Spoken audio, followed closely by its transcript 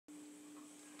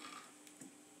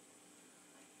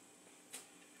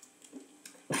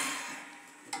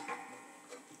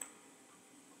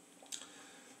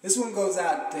This one goes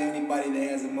out to anybody that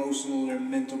has emotional or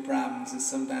mental problems that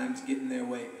sometimes get in their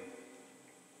way.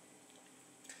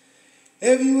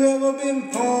 Have you ever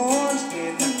been punched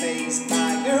in the face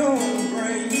by your own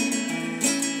brain?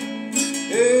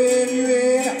 Have you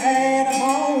ever had a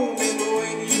moment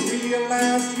when you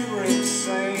realized you were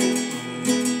insane?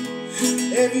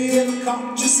 Have you ever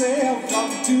caught yourself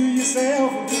talking to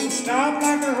yourself and couldn't stop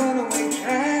like a runaway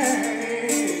train?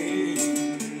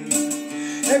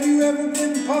 Have you ever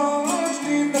been punched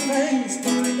in the face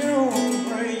by your own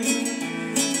brain?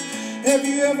 Have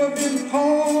you ever been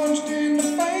punched in the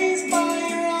face by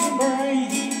your own brain?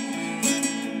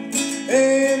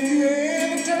 Have you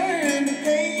ever turned the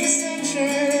gay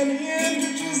sunshine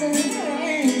into drizzling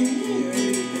rain?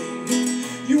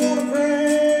 You wanna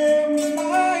grab the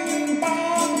lion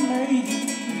by the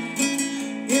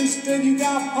mane, instead you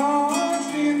got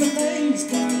punched in the face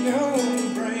by your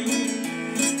own brain.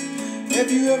 Have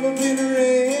you ever been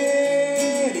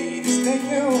ready to stake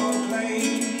your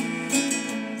claim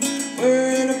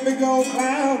when a big old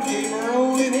cloud came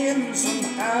rolling in?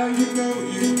 Somehow you know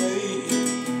you made.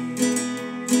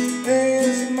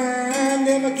 As your mind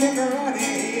never kept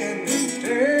running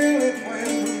until it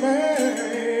went remain.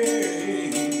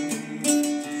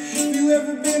 Have you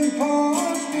ever been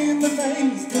punched in the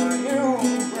face by your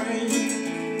own brain?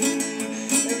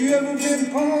 Have you ever been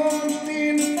punched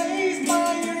in the face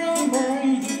by your own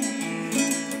brain?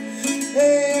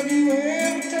 Have you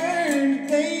ever turned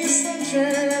the day's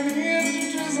sunshine into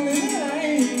drizzling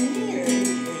rain?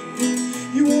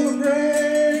 You wanna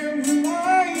grab the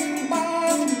lion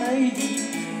by the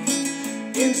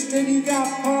mane, instead you got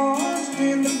punched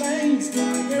in the face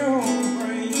by your own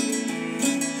brain.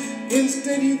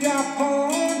 Instead you got punched